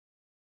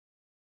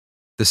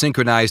The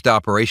synchronized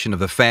operation of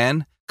the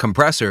fan,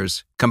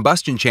 compressors,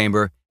 combustion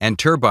chamber, and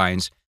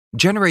turbines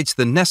generates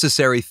the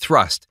necessary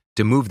thrust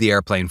to move the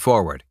airplane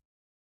forward.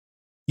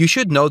 You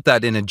should note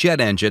that in a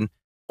jet engine,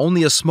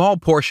 only a small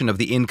portion of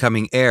the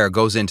incoming air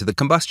goes into the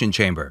combustion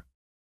chamber.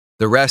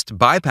 The rest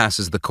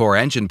bypasses the core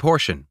engine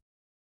portion.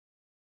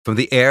 From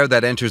the air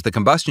that enters the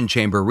combustion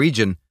chamber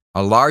region,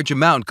 a large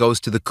amount goes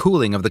to the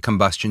cooling of the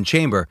combustion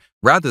chamber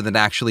rather than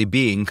actually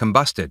being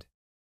combusted.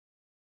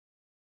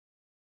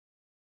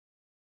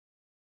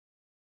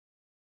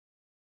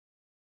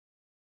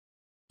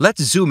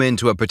 Let's zoom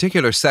into a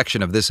particular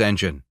section of this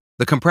engine,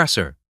 the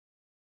compressor.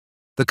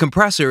 The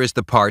compressor is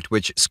the part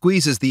which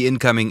squeezes the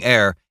incoming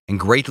air and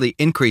greatly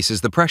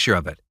increases the pressure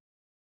of it.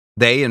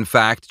 They, in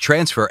fact,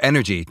 transfer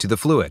energy to the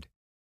fluid.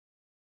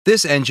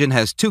 This engine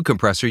has two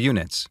compressor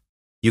units.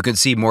 You can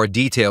see more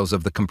details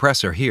of the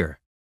compressor here.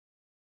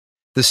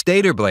 The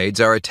stator blades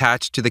are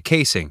attached to the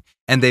casing,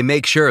 and they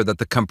make sure that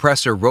the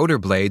compressor rotor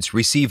blades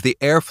receive the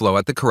airflow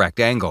at the correct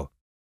angle.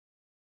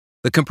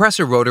 The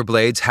compressor rotor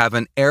blades have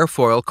an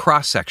airfoil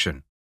cross-section.